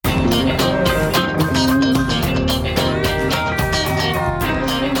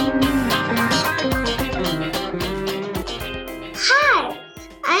Hi,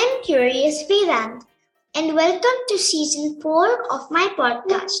 I'm Curious Vedant, and welcome to season 4 of my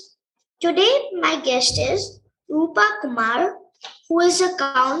podcast. Today, my guest is Rupa Kumar, who is a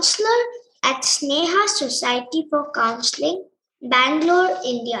counselor at Sneha Society for Counseling, Bangalore,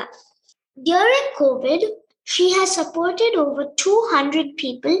 India. During COVID, she has supported over 200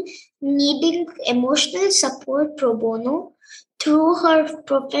 people needing emotional support pro bono through her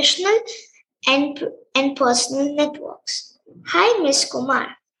professional and personal networks. Hi, Miss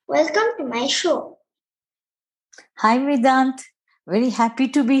Kumar. Welcome to my show. Hi, Vedant. Very happy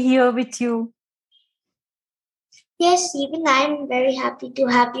to be here with you. Yes, even I'm very happy to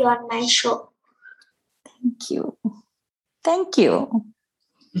have you on my show. Thank you. Thank you.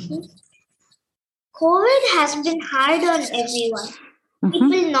 COVID has been hard on everyone.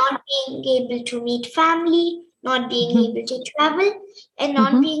 People not being able to meet family, not being able to travel, and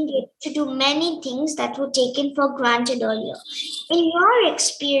not being able to do many things that were taken for granted earlier. In your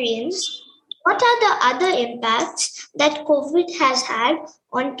experience, what are the other impacts that COVID has had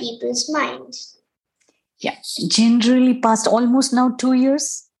on people's minds? Yeah, generally past almost now 2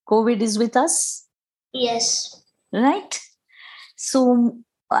 years, COVID is with us, Yes. right? So,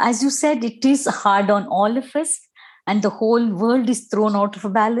 as you said, it is hard on all of us, and the whole world is thrown out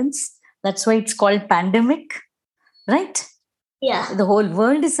of balance. That's why it's called pandemic, right? Yeah. The whole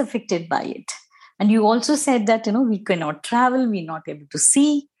world is affected by it. And you also said that, we cannot travel, we're not able to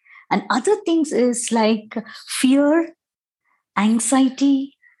see. And other things is like fear,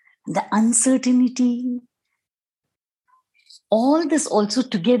 anxiety, the uncertainty. All this also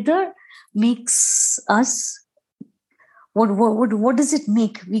together makes us, what does it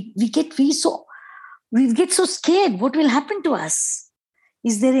make? We get so scared. What will happen to us?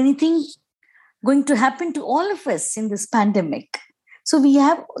 Is there anything going to happen to all of us in this pandemic? So we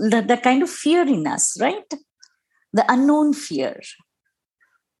have the kind of fear in us, right? The unknown fear.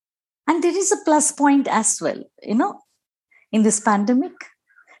 And there is a plus point as well, in this pandemic.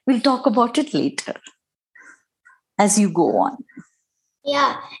 We'll talk about it later as you go on.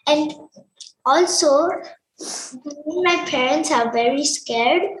 Yeah. And also, my parents are very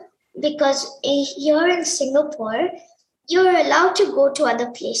scared because here in Singapore, you're allowed to go to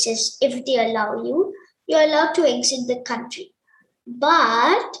other places if they allow you. You're allowed to exit the country.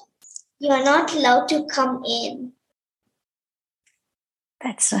 But you're not allowed to come in.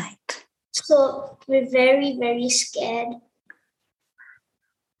 That's right. So we're very, very scared.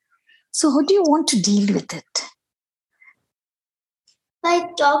 So how do you want to deal with it? By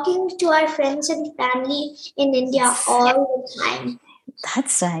talking to our friends and family in India all the time.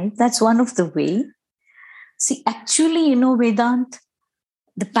 That's right. That's one of the way. See, actually, Vedant,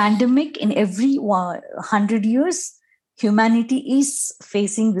 the pandemic in every 100 years, humanity is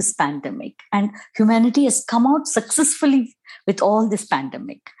facing this pandemic, and humanity has come out successfully with all this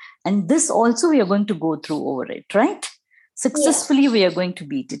pandemic. And this also we are going to go through over it, right? Successfully, we are going to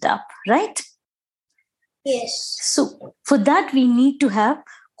beat it up, right? Yes. So for that, we need to have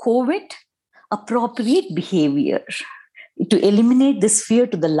COVID appropriate behavior. To eliminate this fear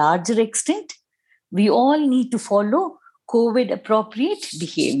to the larger extent, we all need to follow COVID appropriate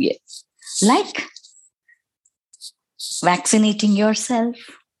behavior, like vaccinating yourself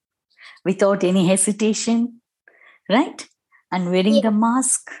without any hesitation, right? And wearing the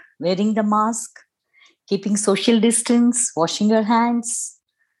mask, keeping social distance, washing your hands,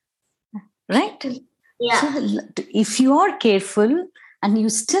 right? Yeah. So if you are careful and you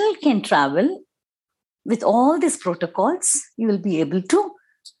still can travel with all these protocols, you will be able to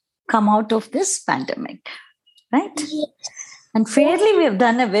come out of this pandemic, right? Yes. And fairly, we have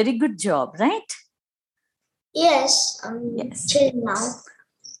done a very good job, right? Yes. Yes. Till now.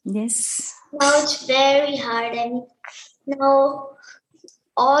 Yes. Now it's very hard, and now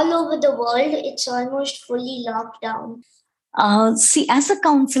all over the world, it's almost fully locked down. See, as a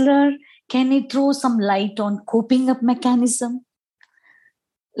counselor, can you throw some light on coping up mechanism?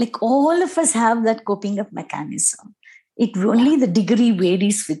 Like all of us have that coping up mechanism. It only the degree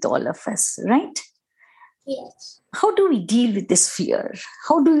varies with all of us, right? Yes. How do we deal with this fear?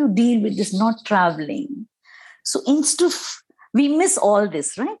 How do you deal with this not traveling? So instead of, we miss all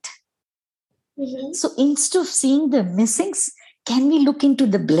this, right? Mm-hmm. So instead of seeing the missings, can we look into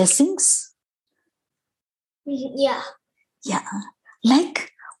the blessings? Yeah. Yeah.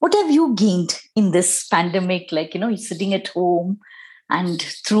 Like, what have you gained in this pandemic? Like, you're sitting at home and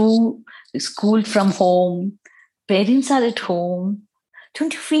through school from home, parents are at home.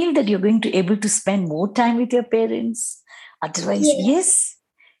 Don't you feel that you're going to able to spend more time with your parents? Otherwise, yes,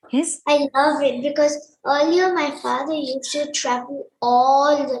 Yes. I love it because earlier my father used to travel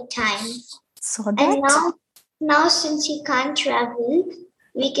all the time. So And that now since he can't travel,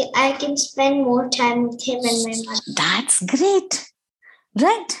 I can spend more time with him and my mother. that's great.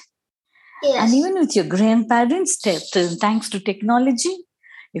 Right. Yes. And even with your grandparents, thanks to technology,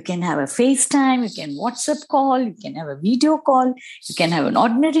 you can have a FaceTime, you can WhatsApp call, you can have a video call, you can have an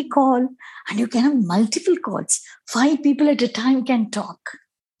ordinary call, and you can have multiple calls. 5 people at a time can talk.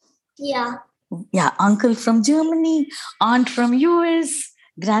 Yeah. Yeah, uncle from Germany, aunt from US,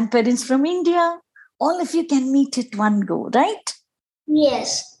 grandparents from India. All of you can meet at one go, right?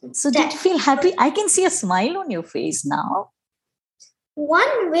 Yes. So did you feel happy? I can see a smile on your face now.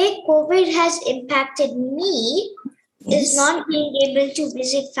 One way COVID has impacted me is not being able to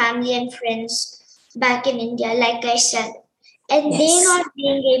visit family and friends back in India, like I said. And they not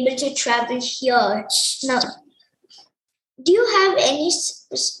being able to travel here. Now, do you have any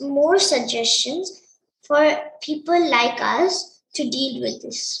more suggestions for people like us to deal with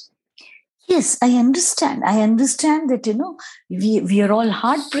this? Yes, I understand. I understand that, we are all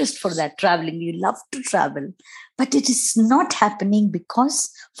hard pressed for that traveling. We love to travel, but it is not happening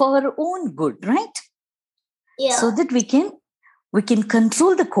because for our own good, right? Yeah. So that we can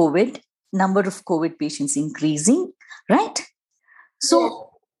control the COVID, number of COVID patients increasing, right? So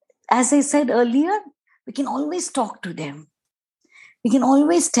as I said earlier, we can always talk to them. We can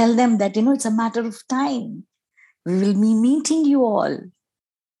always tell them that, it's a matter of time. We will be meeting you all.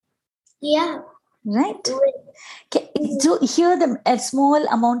 Yeah. Right? So here a small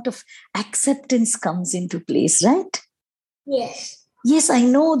amount of acceptance comes into place, right? Yes. Yes, I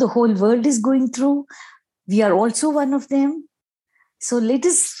know the whole world is going through. We are also one of them. So let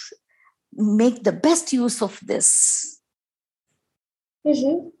us make the best use of this.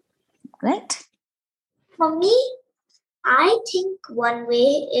 Mm-hmm. Right? For me, I think one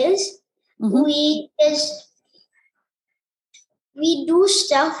way is we do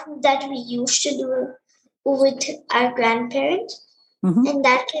stuff that we used to do with our grandparents, and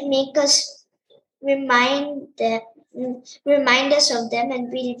that can make us remind us of them,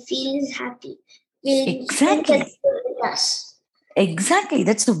 and we'll feel happy. Exactly. With us. Exactly.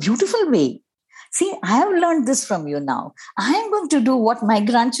 That's a beautiful way. See, I have learned this from you now. I am going to do what my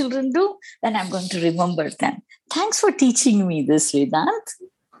grandchildren do, and I'm going to remember them. Thanks for teaching me this, Vedant.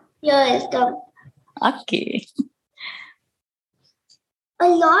 You're welcome. Okay. A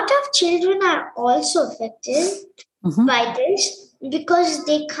lot of children are also affected by this because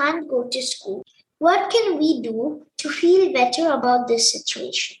they can't go to school. What can we do to feel better about this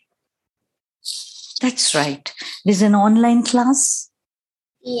situation? That's right. There's an online class.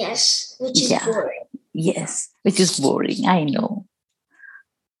 Yes, which is boring. Yes, which is boring. I know.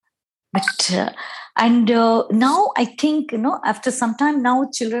 But now I think, after some time now,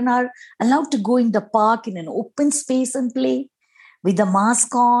 children are allowed to go in the park in an open space and play with the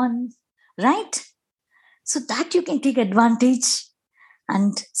mask on, right? So that you can take advantage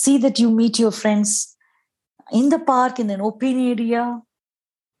and see that you meet your friends in the park in an open area.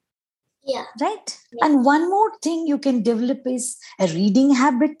 Yeah. Right? Yeah. And one more thing you can develop is a reading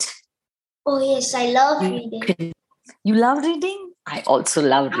habit. Oh, yes, I love reading. You love reading? I also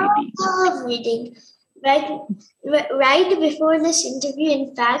love reading. I love reading. Right before this interview,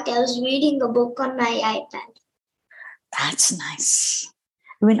 in fact, I was reading a book on my iPad. That's nice.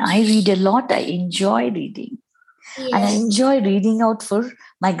 When I read a lot, I enjoy reading. Yes. And I enjoy reading out for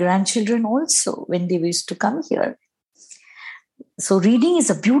my grandchildren also when they used to come here. So reading is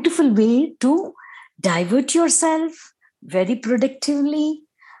a beautiful way to divert yourself very productively.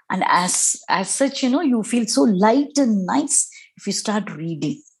 And as such, you feel so light and nice if you start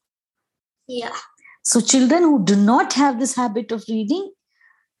reading. Yeah. So children who do not have this habit of reading,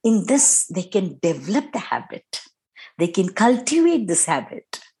 in this, they can develop the habit. They can cultivate this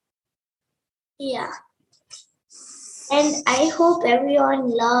habit. Yeah. And I hope everyone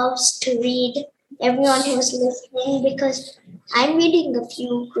loves to read, everyone who's listening, because I'm reading a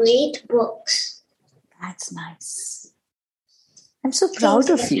few great books. That's nice. I'm so proud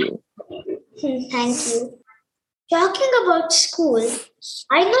of you. Thank you. Talking about school,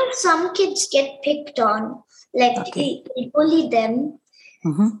 I know some kids get picked on, like they bully them.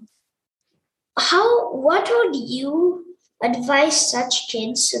 What would you advise such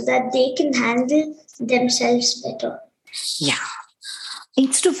kids so that they can handle themselves better? Yeah.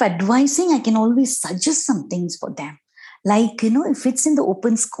 Instead of advising, I can always suggest some things for them. Like, if it's in the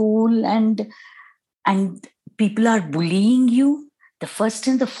open school and people are bullying you, the first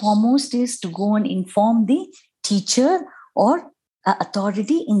and the foremost is to go and inform the teacher or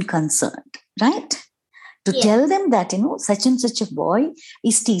authority in concern, right? to tell them that, such and such a boy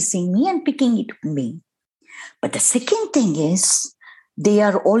is teasing me and picking it on me. But the second thing is, they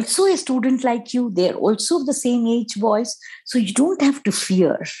are also a student like you. They are also of the same age boys. So you don't have to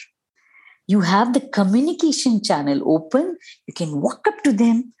fear. You have the communication channel open. You can walk up to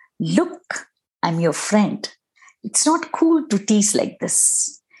them. Look, I'm your friend. It's not cool to tease like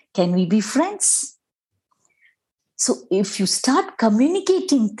this. Can we be friends? So if you start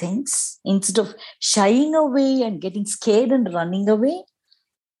communicating things instead of shying away and getting scared and running away,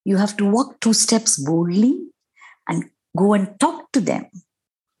 you have to walk 2 steps boldly and go and talk to them.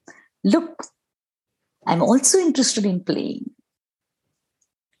 Look, I'm also interested in playing.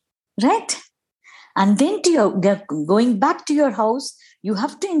 Right? And then going back to your house, you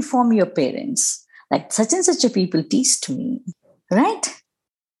have to inform your parents, like such and such a people teased me. Right?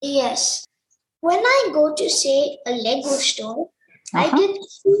 Yes. When I go to, say, a Lego store, I get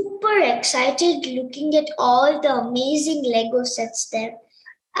super excited looking at all the amazing Lego sets there.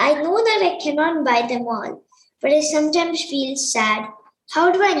 I know that I cannot buy them all, but I sometimes feel sad.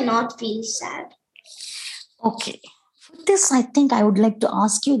 How do I not feel sad? Okay. For this, I think I would like to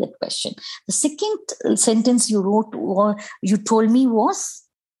ask you that question. The second sentence you wrote or you told me was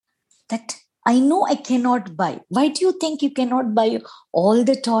that I know I cannot buy. Why do you think you cannot buy all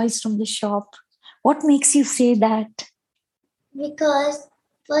the toys from the shop? What makes you say that? Because,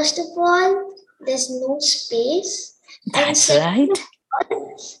 first of all, there's no space. That's right.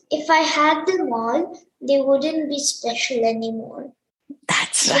 If I had them all, they wouldn't be special anymore.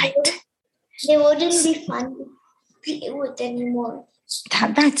 That's right. They wouldn't be fun to play with anymore.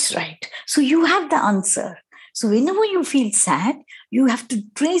 That's right. So you have the answer. So whenever you feel sad, you have to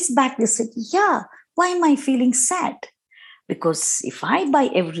trace back this. Why am I feeling sad? Because if I buy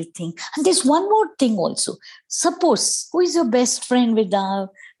everything, and there's one more thing also. Suppose, who is your best friend,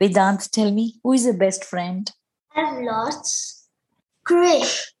 Vedant? Tell me, who is your best friend? I have lots.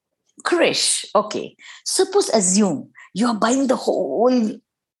 Krish. Okay. Suppose, assume you are buying the whole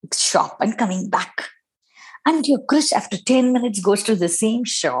shop and coming back. And your Krish, after 10 minutes, goes to the same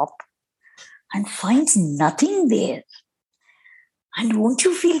shop and finds nothing there. And won't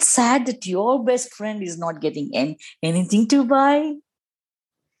you feel sad that your best friend is not getting anything to buy?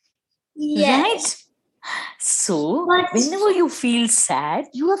 Yes. Right? So, whenever you feel sad,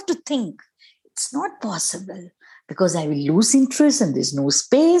 you have to think, it's not possible because I will lose interest and there's no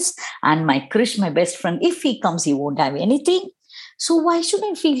space. And my Krish, my best friend, if he comes, he won't have anything. So why should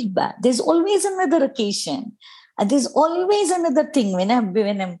I feel bad? There's always another occasion. And there's always another thing when I'm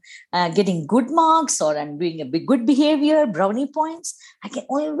getting good marks or I'm doing a good behavior, brownie points, I can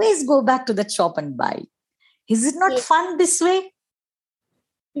always go back to the shop and buy. Is it not fun this way?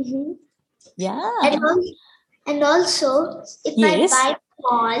 Mm-hmm. Yeah. And also, if I buy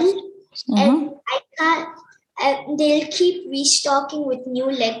all and I can't, they'll keep restocking with new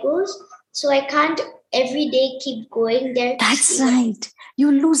Legos, so I can't every day keep going there. That's right.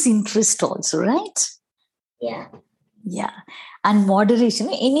 You lose interest also, right? Yeah. And moderation.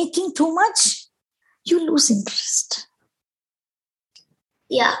 Anything too much, you lose interest.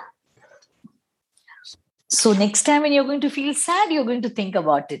 Yeah. So next time when you're going to feel sad, you're going to think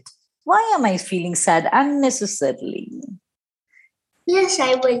about it. Why am I feeling sad unnecessarily? Yes,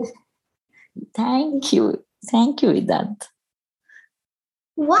 I will. Thank you. Thank you, Vedant.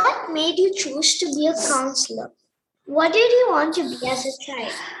 What made you choose to be a counselor? What did you want to be as a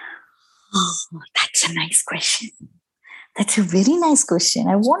child? Oh, that's a nice question. That's a very nice question.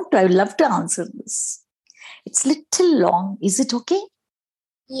 I would love to answer this. It's little long. Is it okay?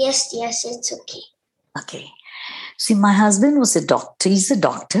 Yes, it's okay. Okay. See, my husband was a doctor. He's a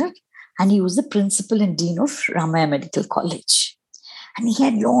doctor and he was the principal and dean of Ramaya Medical College. And he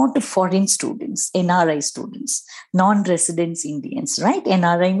had a lot of foreign students, NRI students, non-residents Indians, right?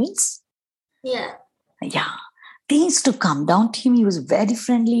 NRI means? Yeah. They used to come down to him. He was very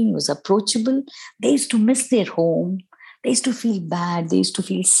friendly. He was approachable. They used to miss their home. They used to feel bad. They used to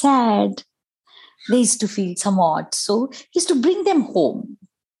feel sad. They used to feel somewhat. So he used to bring them home.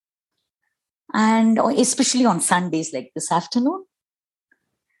 And especially on Sundays like this afternoon.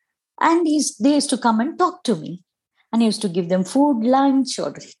 And they used to come and talk to me. And I used to give them food, lunch,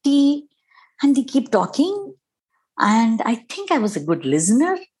 or tea. And they keep talking. And I think I was a good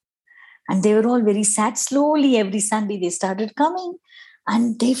listener. And they were all very sad. Slowly, every Sunday, they started coming.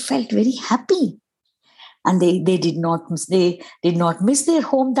 And they felt very happy. And they did not miss their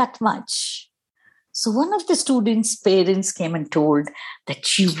home that much. So one of the students' parents came and told that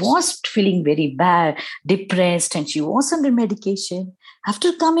she was feeling very bad, depressed, and she was under medication.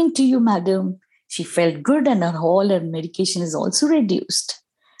 After coming to you, madam, she felt good and all her medication is also reduced.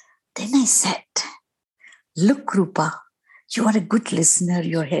 Then I said, look, Rupa, you are a good listener.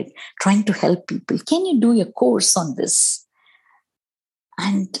 You're here trying to help people. Can you do a course on this?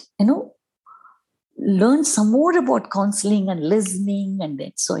 And, learn some more about counseling and listening. And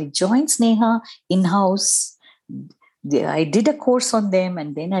then, so I joined Sneha in-house. I did a course on them,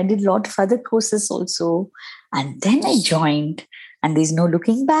 and then I did a lot of other courses also. And then I joined, and there's no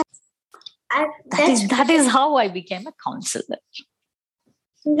looking back. That is how I became a counselor.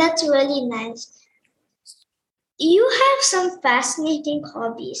 That's really nice. You have some fascinating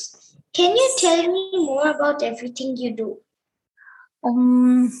hobbies. Can you tell me more about everything you do?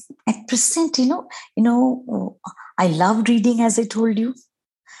 At present, I love reading, as I told you.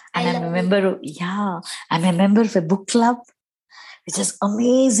 And I'm a member of a book club, which is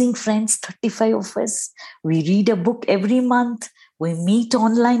amazing friends, 35 of us. We read a book every month. We meet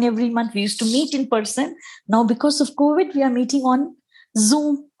online every month. We used to meet in person. Now, because of COVID, we are meeting on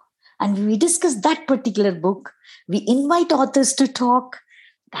Zoom. And we discuss that particular book. We invite authors to talk.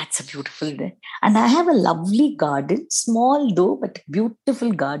 That's a beautiful day. And I have a lovely garden, small though, but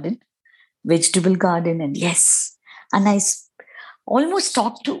beautiful garden, vegetable garden. And yes, and I almost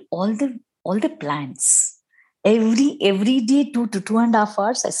talk to all the plants. Every day, 2 to 2.5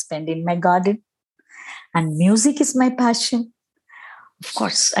 hours I spend in my garden. And music is my passion. Of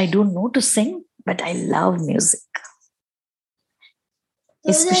course, I don't know to sing, but I love music.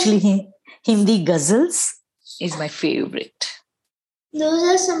 Especially Hindi ghazals is my favorite. Those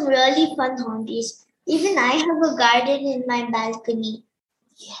are some really fun hobbies. Even I have a garden in my balcony.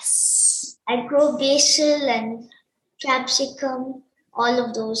 Yes. I grow basil and capsicum, all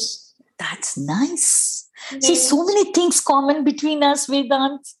of those. That's nice. Yes. See, so many things common between us,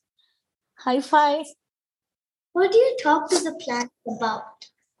 Vedant. High five. What do you talk to the plants about?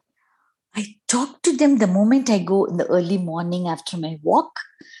 I talk to them the moment I go in the early morning after my walk.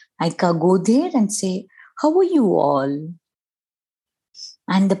 I go there and say, how are you all?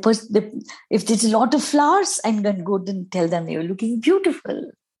 And if there's a lot of flowers, I'm going to go and tell them you're looking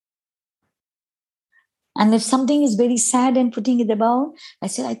beautiful. And if something is very sad and putting it about, I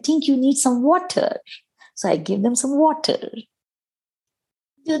say, I think you need some water. So I give them some water.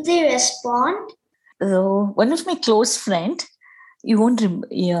 Do they respond? One of my close friends, you won't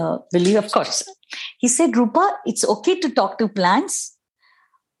believe, of course. He said, Rupa, it's okay to talk to plants.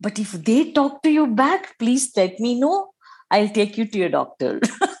 But if they talk to you back, please let me know. I'll take you to your doctor.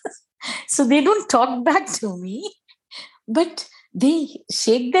 So they don't talk back to me, but they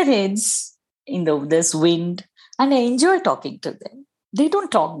shake their heads in this wind, and I enjoy talking to them. They don't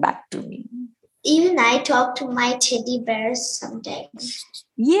talk back to me. Even I talk to my teddy bears sometimes.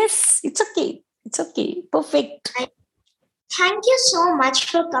 Yes, it's okay. It's okay. Perfect. Thank you so much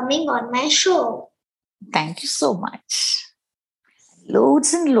for coming on my show. Thank you so much.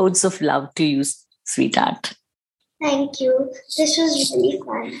 Loads and loads of love to you, sweetheart. Thank you. This was really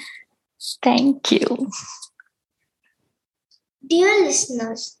fun. Thank you. Dear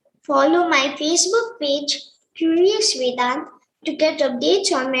listeners, follow my Facebook page, Curious Vedant, to get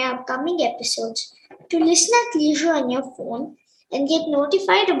updates on my upcoming episodes. To listen at leisure on your phone and get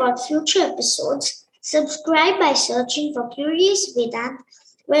notified about future episodes, subscribe by searching for Curious Vedant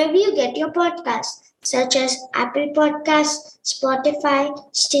wherever you get your podcasts, such as Apple Podcasts, Spotify,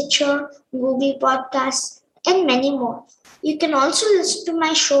 Stitcher, Google Podcasts, and many more. You can also listen to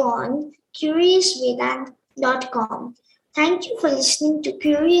my show on CuriousVedant.com. Thank you for listening to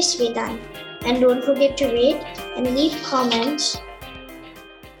Curious Vedant, and don't forget to rate and leave comments